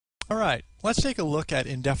Alright, let's take a look at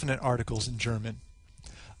indefinite articles in German.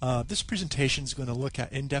 This presentation is going to look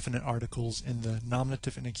at indefinite articles in the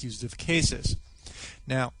nominative and accusative cases.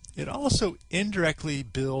 Now, it also indirectly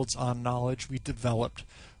builds on knowledge we developed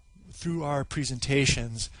through our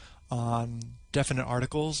presentations on definite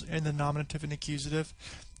articles in the nominative and accusative,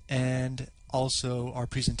 and also our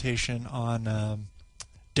presentation on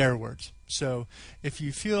der words. So, if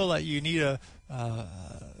you feel that you need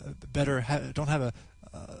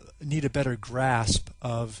need a better grasp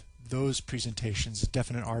of those presentations,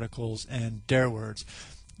 definite articles and der words,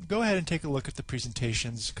 go ahead and take a look at the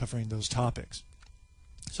presentations covering those topics.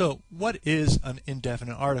 So, what is an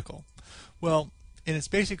indefinite article? Well, in its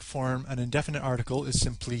basic form, an indefinite article is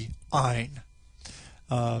simply ein.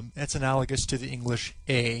 It's analogous to the English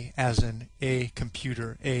a, as in a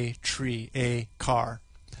computer, a tree, a car.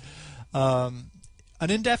 An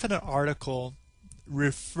indefinite article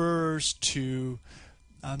refers to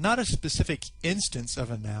not a specific instance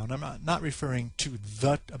of a noun. I'm not referring to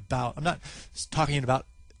I'm not talking about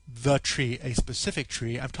the tree, a specific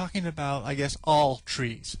tree. I'm talking about, I guess, all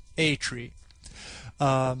trees, a tree.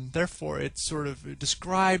 Therefore, it sort of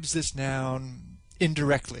describes this noun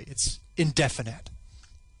indirectly. It's indefinite.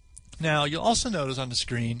 Now, you'll also notice on the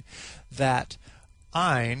screen that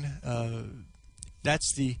ein,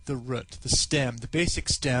 that's the root, the stem, the basic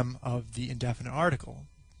stem of the indefinite article.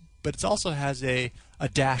 But it also has a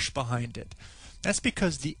dash behind it. That's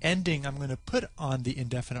because the ending I'm going to put on the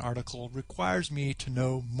indefinite article requires me to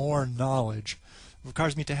know more knowledge,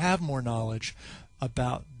 requires me to have more knowledge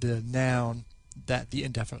about the noun that the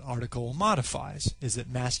indefinite article modifies. Is it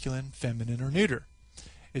masculine, feminine, or neuter?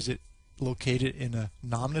 Is it located in a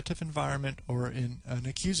nominative environment or in an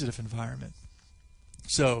accusative environment?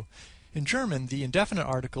 So, in German, the indefinite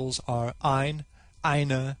articles are ein,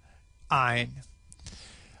 eine, ein.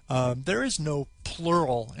 There is no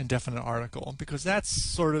plural indefinite article because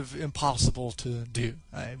that's sort of impossible to do.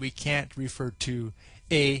 We can't refer to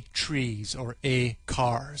a trees or a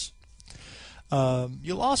cars.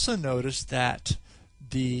 You'll also notice that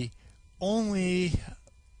the only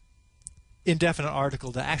indefinite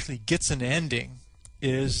article that actually gets an ending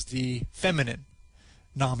is the feminine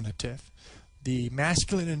nominative. The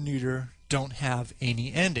masculine and neuter don't have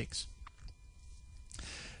any endings.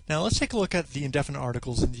 Now let's take a look at the indefinite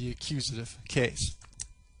articles in the accusative case.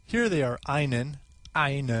 Here they are einen,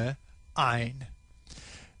 eine, ein.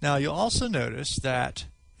 Now you'll also notice that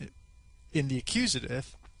in the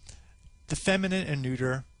accusative, the feminine and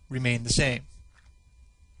neuter remain the same.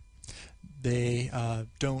 They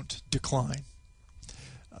don't decline.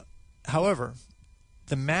 However,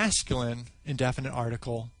 the masculine indefinite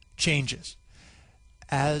article changes.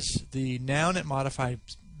 As the noun it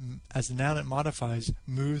modifies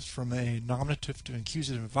moves from a nominative to an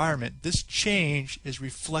accusative environment, this change is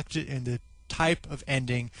reflected in the type of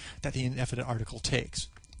ending that the indefinite article takes.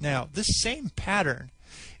 Now, this same pattern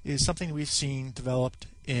is something we've seen developed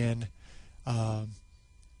in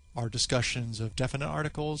our discussions of definite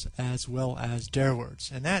articles as well as der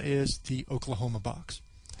words, and that is the Oklahoma box.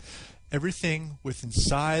 Everything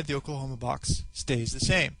inside the Oklahoma box stays the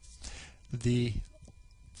same. The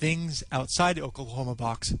things outside the Oklahoma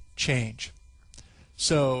box change.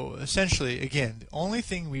 So essentially, again, the only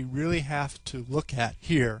thing we really have to look at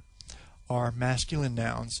here are masculine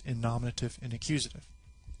nouns in nominative and accusative.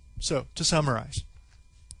 So to summarize,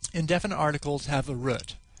 indefinite articles have a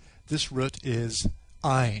root. This root is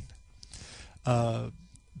ein.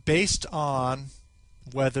 Based on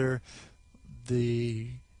whether the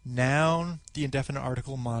noun the indefinite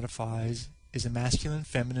article modifies is a masculine,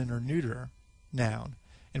 feminine, or neuter noun,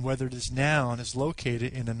 and whether this noun is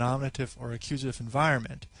located in a nominative or accusative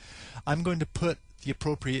environment, I'm going to put the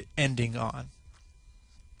appropriate ending on.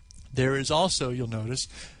 There is also, you'll notice,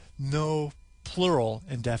 no plural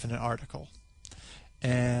indefinite article.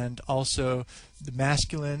 And also, the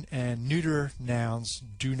masculine and neuter nouns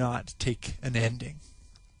do not take an ending.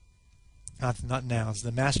 Not nouns.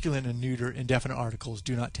 The masculine and neuter indefinite articles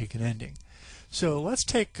do not take an ending. So let's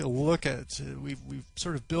take a look at, we've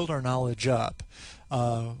sort of built our knowledge up,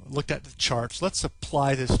 looked at the charts. Let's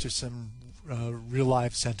apply this to some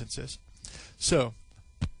real-life sentences. So,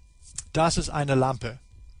 das ist eine Lampe.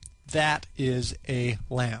 That is a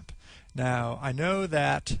lamp. Now, I know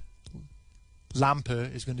that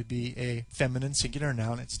Lampe is going to be a feminine singular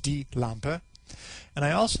noun. It's die Lampe. And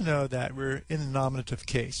I also know that we're in the nominative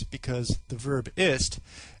case because the verb ist,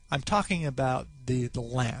 I'm talking about the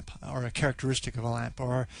lamp, or a characteristic of a lamp,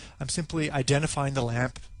 or I'm simply identifying the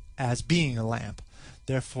lamp as being a lamp.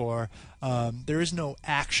 Therefore, there is no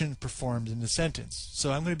action performed in the sentence.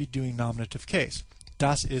 So I'm going to be doing nominative case.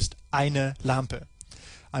 Das ist eine Lampe.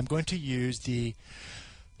 I'm going to use the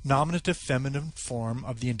nominative feminine form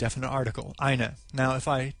of the indefinite article, eine. Now, if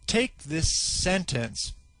I take this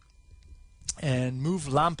sentence and move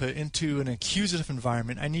Lampe into an accusative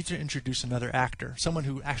environment, I need to introduce another actor, someone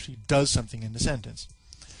who actually does something in the sentence.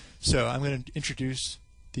 So I'm going to introduce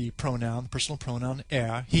the pronoun, the personal pronoun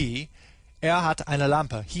he. Hat eine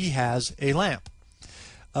Lampe. He has a lamp.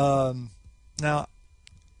 Now,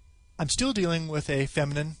 I'm still dealing with a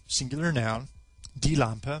feminine singular noun, die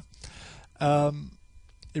Lampe.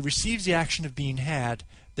 It receives the action of being had.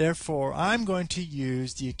 Therefore, I'm going to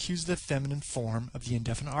use the accusative feminine form of the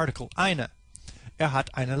indefinite article, eine.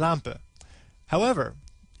 Hat eine Lampe. However,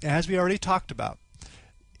 as we already talked about,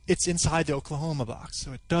 it's inside the Oklahoma box,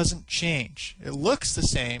 so it doesn't change. It looks the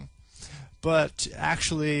same, but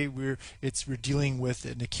actually we're dealing with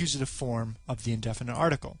an accusative form of the indefinite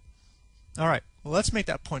article. All right, well, let's make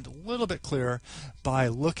that point a little bit clearer by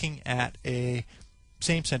looking at a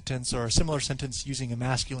same sentence or a similar sentence using a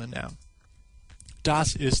masculine noun.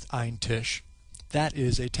 Das ist ein Tisch. That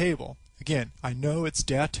is a table. Again, I know it's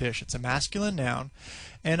der Tisch. It's a masculine noun,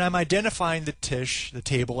 and I'm identifying the Tisch, the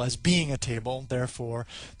table, as being a table. Therefore,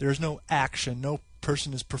 there's no action. No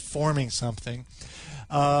person is performing something.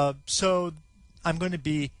 So it's going to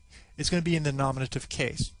be in the nominative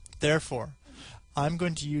case. Therefore, I'm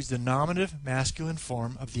going to use the nominative masculine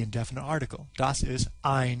form of the indefinite article. Das ist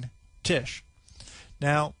ein Tisch.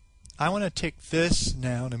 Now, I want to take this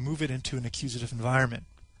noun and move it into an accusative environment.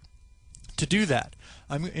 To do that,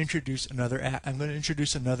 I'm going to introduce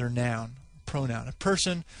another noun, pronoun, a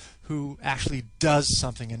person who actually does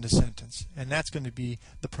something in the sentence, and that's going to be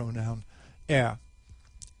the pronoun Er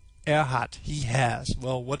hat, he has.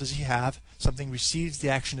 Well, what does he have? Something receives the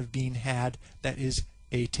action of being had, that is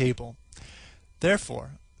a table.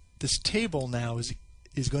 Therefore, this table now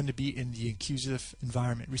is going to be in the accusative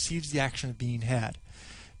environment, receives the action of being had.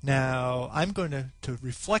 Now, I'm going to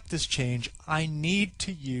reflect this change. I need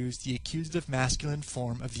to use the accusative masculine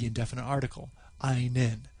form of the indefinite article,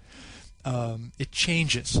 einen. It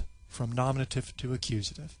changes from nominative to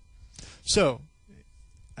accusative. So,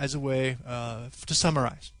 as a way to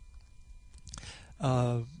summarize,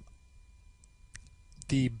 the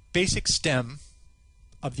basic stem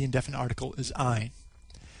of the indefinite article is ein.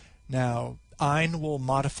 Now, ein will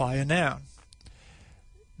modify a noun.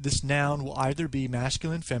 This noun will either be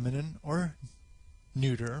masculine, feminine, or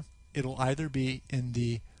neuter. It will either be in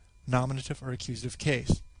the nominative or accusative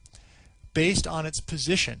case. Based on its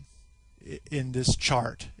position in this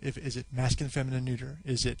chart, is it masculine, feminine, neuter?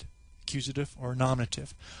 Is it accusative or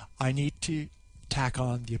nominative? I need to tack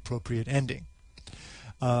on the appropriate ending.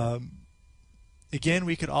 Again,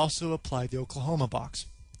 we could also apply the Oklahoma box.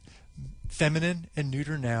 Feminine and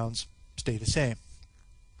neuter nouns stay the same.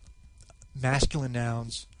 Masculine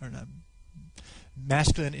nouns, or not,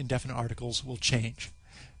 masculine indefinite articles will change.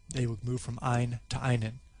 They will move from ein to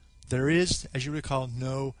einen. There is, as you recall,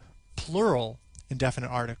 no plural indefinite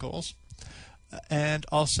articles, and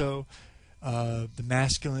also the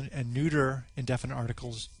masculine and neuter indefinite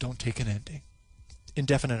articles don't take an ending.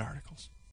 Indefinite articles.